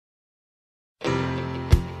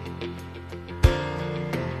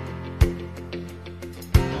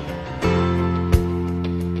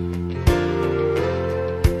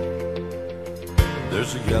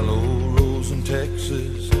yellow rose in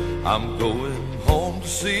Texas I'm going home to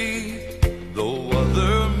see. Though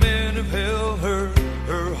other men have held her,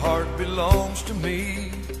 her heart belongs to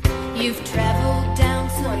me. You've traveled down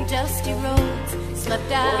some dusty roads, slept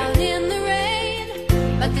out in the rain,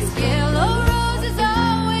 but this yellow rose is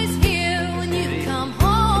always here when you come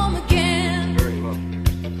home again.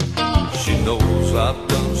 She knows I've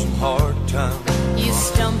done some hard times. You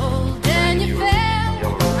stumbled and you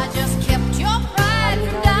fell, I just kept your pride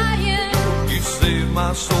from dying. You saved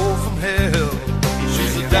my soul from hell.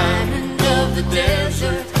 She's a diamond of the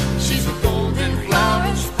desert. She's a golden flower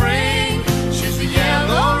in spring. She's a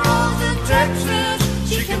yellow rose in Texas.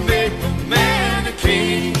 She can make a man a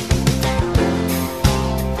king.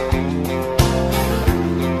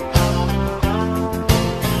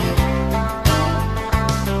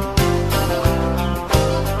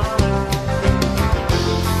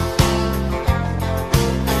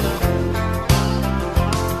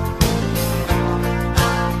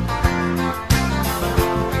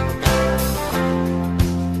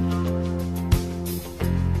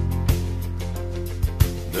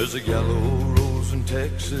 There's a yellow rose in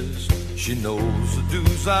Texas. She knows the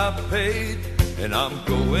dues I've paid, and I'm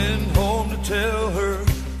going home to tell her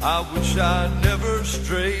I wish I'd never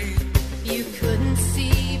strayed. You couldn't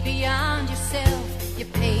see beyond yourself, your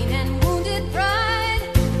pain and wounded pride,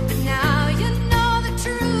 but now you know the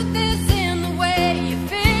truth is in the way you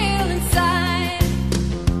feel inside.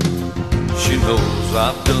 She knows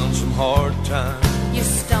I've done some hard times. You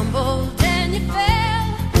stumbled and you fell,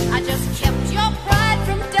 I just kept your pride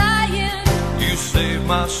from dying. You saved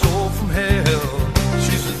my soul from hell.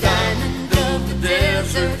 She's a diamond of the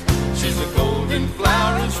desert. She's a golden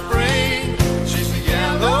flower in spring.